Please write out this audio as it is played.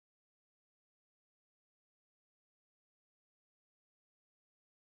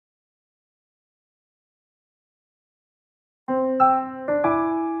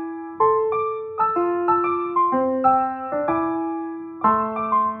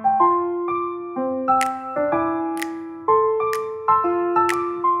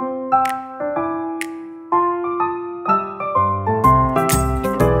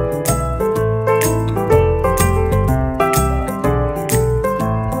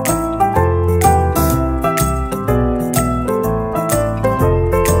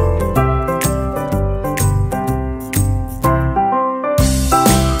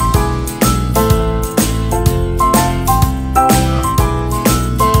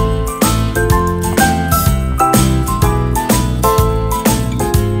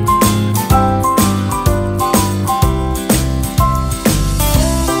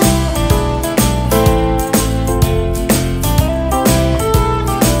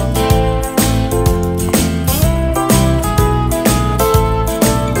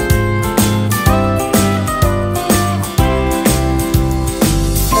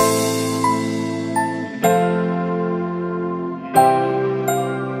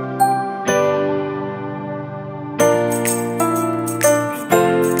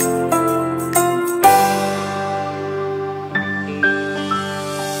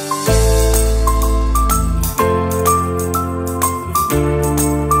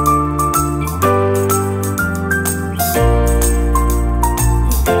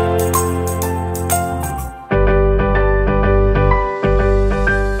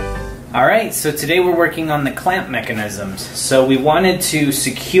So today we're working on the clamp mechanisms. So we wanted to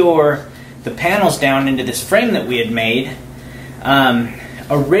secure the panels down into this frame that we had made.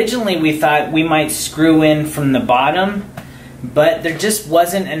 Originally we thought we might screw in from the bottom, but there just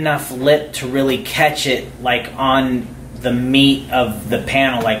wasn't enough lip to really catch it like on the meat of the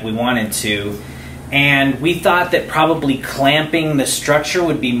panel like we wanted to. And we thought that probably clamping the structure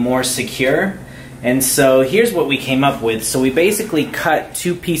would be more secure. And so here's what we came up with. So we basically cut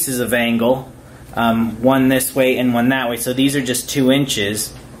two pieces of angle, one this way and one that way. So these are just 2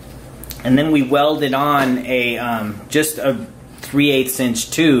 inches. And then we welded on a just a 3/8 inch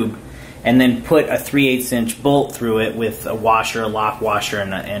tube, and then put a 3/8 inch bolt through it with a washer, a lock washer,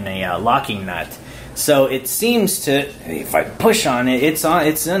 and a locking nut. So it seems to, if I push on it, it's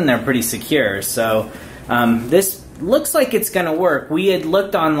in there pretty secure. So this looks like it's going to work. We had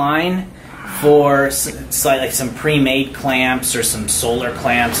looked online for like some pre-made clamps or some solar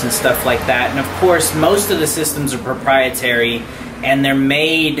clamps and stuff like that. And of course, most of the systems are proprietary, and they're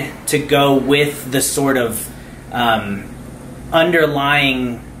made to go with the sort of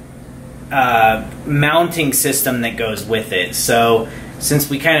underlying mounting system that goes with it. So since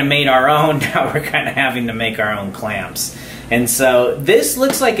we kind of made our own, now we're kind of having to make our own clamps. And so this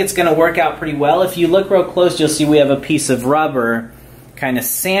looks like it's going to work out pretty well. If you look real close, you'll see we have a piece of rubber kind of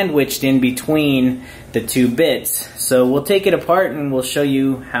sandwiched in between the 2 bits. So we'll take it apart and we'll show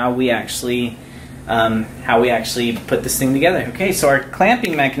you how we actually put this thing together. Okay, so our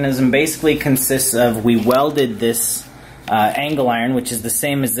clamping mechanism basically consists of, we welded this angle iron, which is the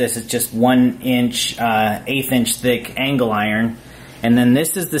same as this. It's just 1 inch, 1/8 inch thick angle iron. And then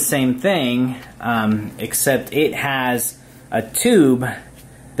this is the same thing, except it has a tube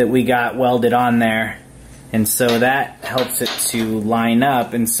that we got welded on there. And so that helps it to line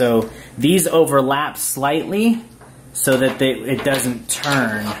up. And so these overlap slightly so that it doesn't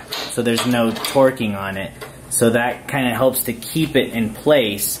turn, so there's no torquing on it. So that kind of helps to keep it in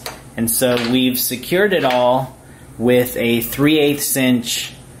place. And so we've secured it all with a 3/8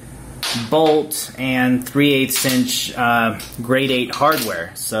 inch bolt and 3/8 inch grade 8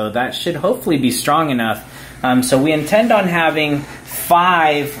 hardware. So that should hopefully be strong enough. So we intend on having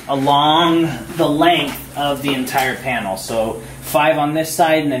 5 along the length of the entire panel. So 5 on this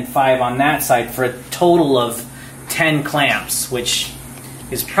side and then 5 on that side, for a total of 10 clamps, which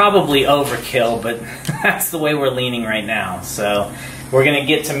is probably overkill, but that's the way we're leaning right now. So we're going to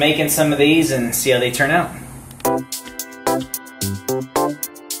get to making some of these and see how they turn out.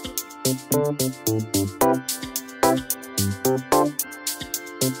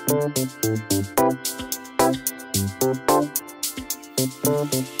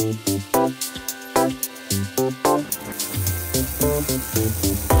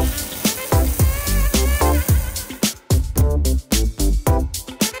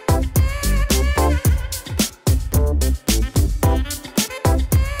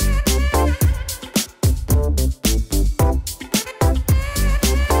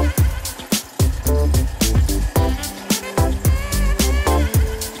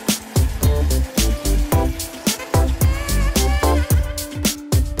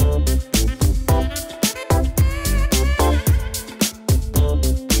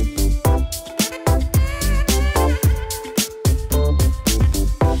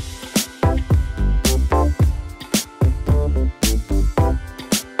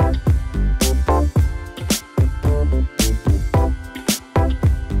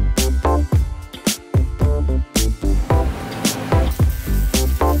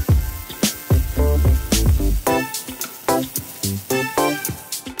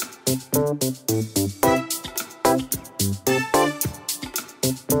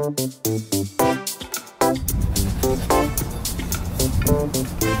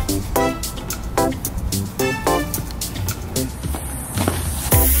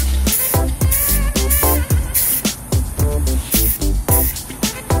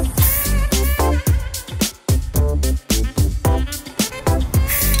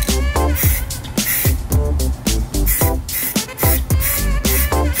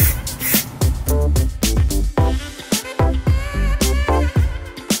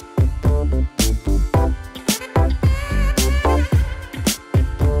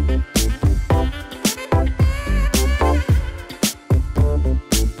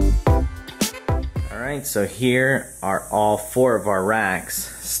 Alright, so here are all 4 of our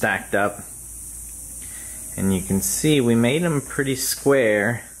racks stacked up, and you can see we made them pretty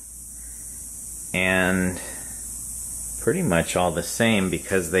square and pretty much all the same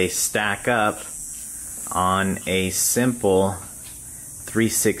because they stack up on a simple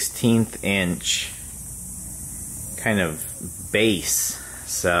 3/16 inch kind of base,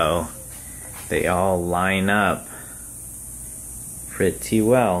 so they all line up pretty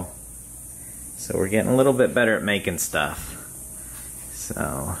well. So we're getting a little bit better at making stuff.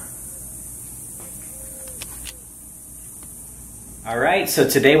 So alright, so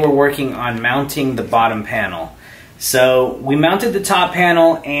today we're working on mounting the bottom panel. So we mounted the top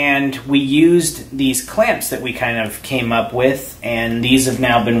panel and we used these clamps that we kind of came up with, and these have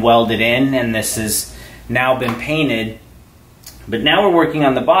now been welded in and this has now been painted. But now we're working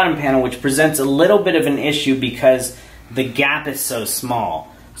on the bottom panel, which presents a little bit of an issue because the gap is so small.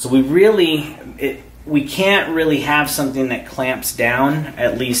 So we can't really have something that clamps down,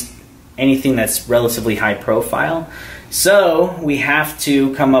 at least anything that's relatively high profile. So we have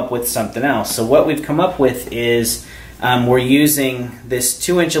to come up with something else. So what we've come up with is we're using this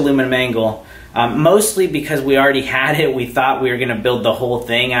 2-inch aluminum angle, mostly because we already had it. We thought we were going to build the whole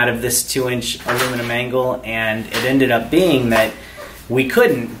thing out of this 2-inch aluminum angle, and it ended up being that we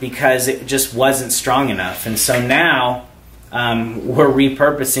couldn't because it just wasn't strong enough. And so now we're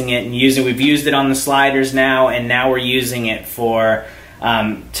repurposing it and we've used it on the sliders now, and now we're using it for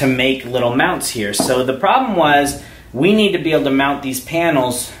to make little mounts here. So the problem was we need to be able to mount these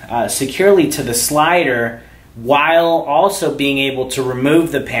panels securely to the slider while also being able to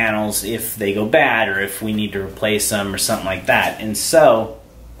remove the panels if they go bad or if we need to replace them or something like that. And so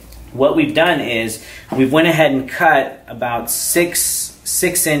what we've done is we've went ahead and cut about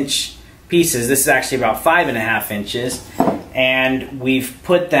 6-inch pieces. This is actually about 5.5 inches, and we've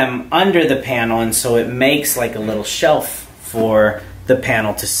put them under the panel, and so it makes like a little shelf for the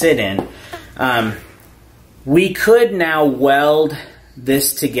panel to sit in. We could now weld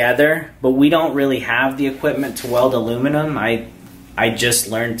this together, but we don't really have the equipment to weld aluminum. I just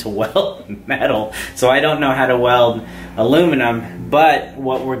learned to weld metal, so I don't know how to weld aluminum. But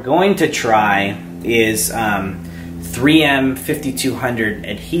what we're going to try is 3M 5200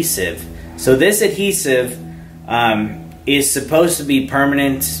 adhesive. So this adhesive is supposed to be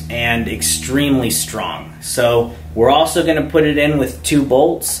permanent and extremely strong. So we're also going to put it in with 2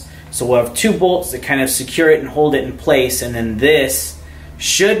 bolts. So we'll have 2 bolts that kind of secure it and hold it in place, and then this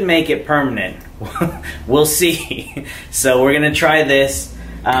should make it permanent. We'll see. So we're going to try this.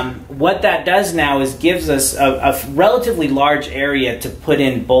 What that does now is gives us a relatively large area to put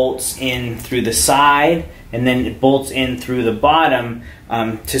in bolts in through the side, and then bolts in through the bottom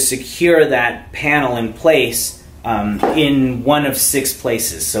to secure that panel in place in one of 6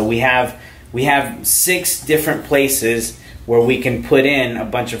 places. So we have 6 different places where we can put in a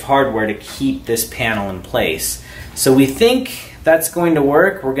bunch of hardware to keep this panel in place. So we think that's going to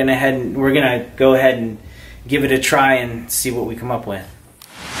work. We're gonna go ahead and give it a try and see what we come up with.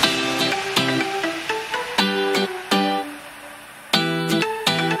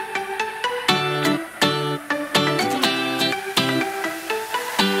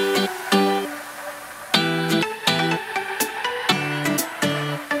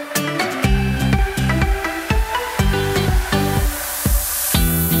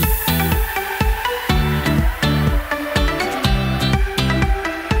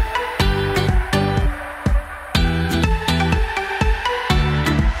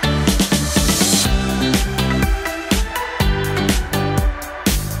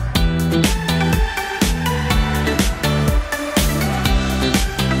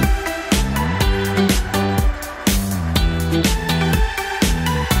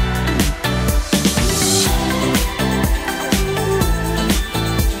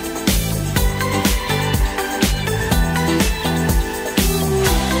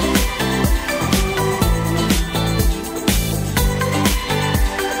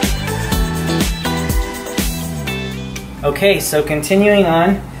 Okay, so continuing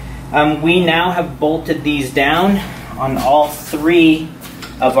on, we now have bolted these down on all 3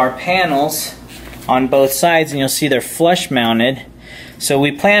 of our panels on both sides, and you'll see they're flush mounted. So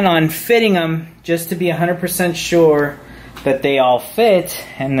we plan on fitting them just to be 100% sure that they all fit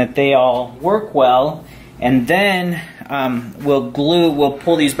and that they all work well, and then we'll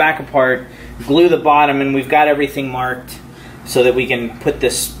pull these back apart, glue the bottom, and we've got everything marked so that we can put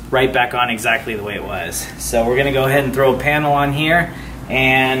this right back on exactly the way it was. So we're gonna go ahead and throw a panel on here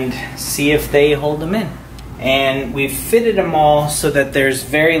and see if they hold them in. And we've fitted them all so that there's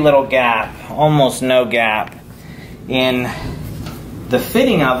very little gap, almost no gap in the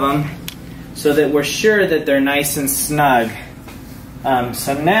fitting of them, so that we're sure that they're nice and snug.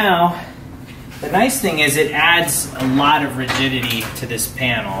 So now, the nice thing is it adds a lot of rigidity to this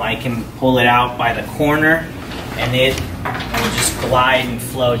panel. I can pull it out by the corner and it will just glide and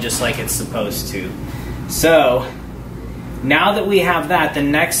flow just like it's supposed to. So now that we have that, the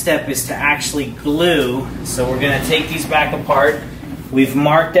next step is to actually glue. So we're going to take these back apart. We've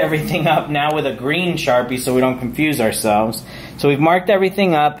marked everything up now with a green Sharpie so we don't confuse ourselves. So we've marked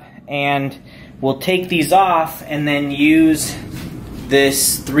everything up, and we'll take these off and then use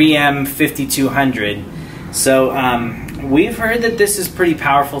this 3M 5200. So we've heard that this is pretty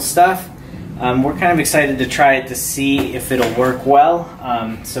powerful stuff. We're kind of excited to try it to see if it'll work well.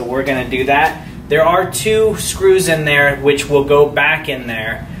 So we're going to do that. There are 2 screws in there which will go back in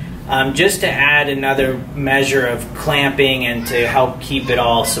there just to add another measure of clamping and to help keep it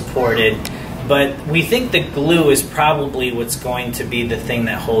all supported. But we think the glue is probably what's going to be the thing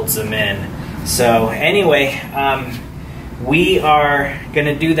that holds them in. So anyway, we are going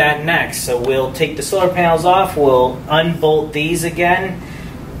to do that next. So we'll take the solar panels off, we'll unbolt these again,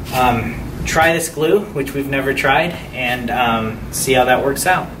 try this glue, which we've never tried, and see how that works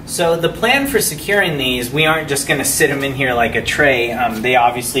out. So the plan for securing these, we aren't just going to sit them in here like a tray. They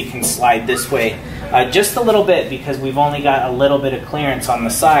obviously can slide this way just a little bit because we've only got a little bit of clearance on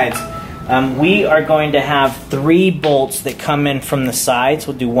the sides. We are going to have 3 bolts that come in from the sides.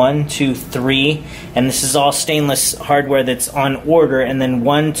 We'll do 1, 2, 3, and this is all stainless hardware that's on order, and then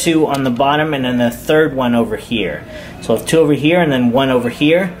 1, 2 on the bottom, and then the third one over here. So we'll have 2 over here and then 1 over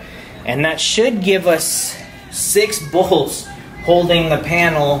here. And that should give us 6 bolts holding the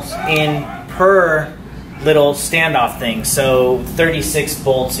panels in per little standoff thing. So 36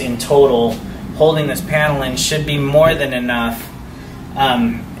 bolts in total holding this panel in should be more than enough,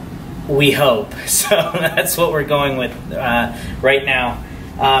 we hope. So that's what we're going with right now.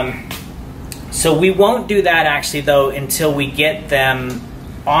 So we won't do that actually though until we get them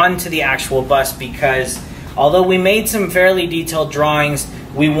onto the actual bus, because although we made some fairly detailed drawings,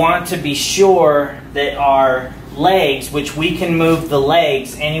 we want to be sure that our legs, which we can move the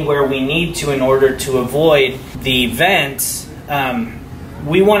legs anywhere we need to in order to avoid the vents,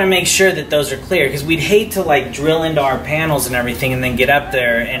 we want to make sure that those are clear, because we'd hate to like drill into our panels and everything and then get up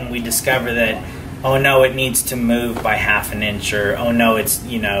there and we discover that, oh no, it needs to move by ½ an inch, or oh no, it's,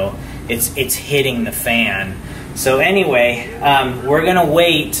 you know, it's hitting the fan. So anyway, we're gonna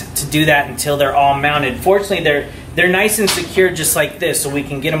wait to do that until they're all mounted. Fortunately, they're nice and secure just like this, so we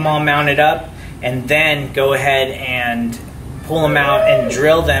can get them all mounted up and then go ahead and pull them out and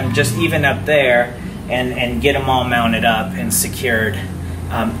drill them just even up there and get them all mounted up and secured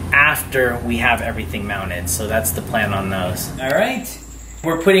after we have everything mounted. So that's the plan on those. All right,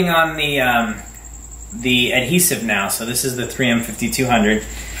 we're putting on the adhesive now. So this is the 3M 5200.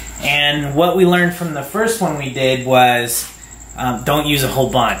 And what we learned from the first one we did was don't use a whole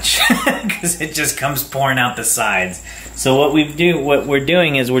bunch because it just comes pouring out the sides. So what we're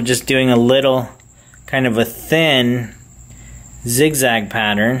doing is we're just doing a little kind of a thin zigzag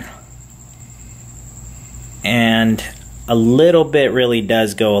pattern, and a little bit really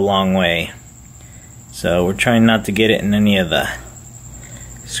does go a long way. So we're trying not to get it in any of the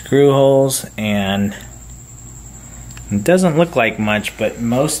screw holes, and it doesn't look like much, but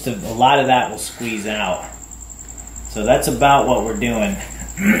a lot of that will squeeze out. So that's about what we're doing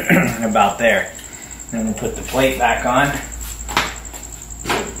about there. Then we'll put the plate back on.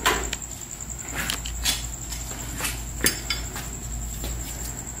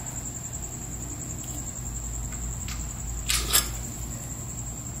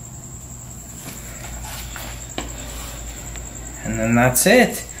 And then that's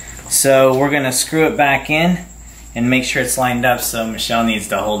it. So we're gonna screw it back in and make sure it's lined up. So Michelle needs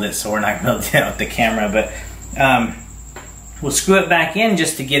to hold it, so we're not gonna do it with the camera, but we'll screw it back in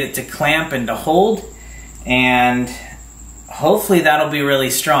just to get it to clamp and to hold, and hopefully that'll be really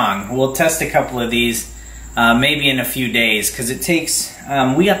strong. We'll test a couple of these maybe in a few days, because it takes,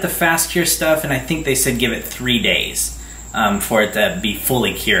 we got the fast cure stuff, and I think they said give it 3 days for it to be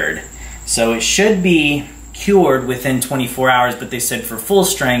fully cured. So it should be cured within 24 hours, but they said for full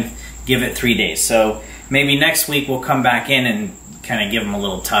strength give it 3 days. So maybe next week we'll come back in and kind of give them a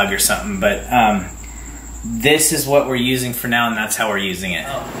little tug or something, but this is what we're using for now, and that's how we're using it.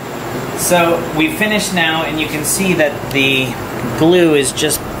 So we finished now, and you can see that the glue is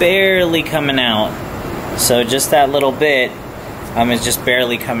just barely coming out. So just that little bit is just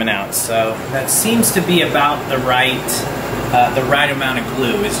barely coming out. So that seems to be about the right amount of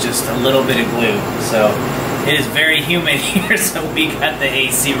glue. It's just a little bit of glue. So it is very humid here, so we got the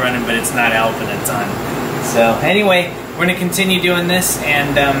AC running, but it's not helping a ton. So anyway, we're gonna continue doing this,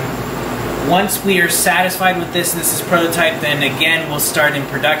 and Once we are satisfied with this is prototype, then again we'll start in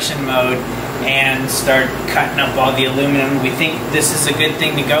production mode and start cutting up all the aluminum. We think this is a good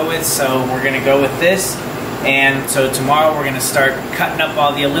thing to go with, so we're going to go with this. And so tomorrow we're going to start cutting up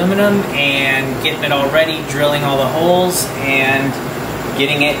all the aluminum and getting it all ready, drilling all the holes, and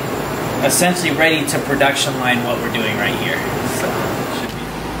getting it essentially ready to production line what we're doing right here. So.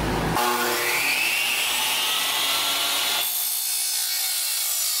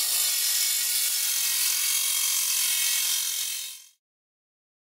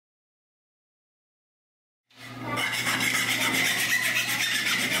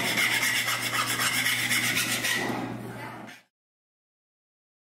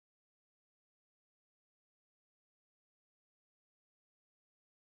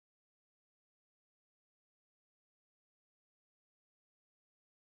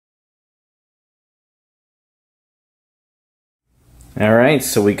 Alright,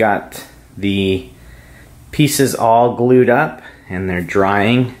 so we got the pieces all glued up and they're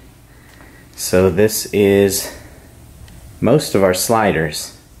drying. So this is most of our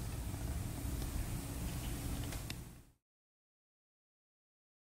sliders.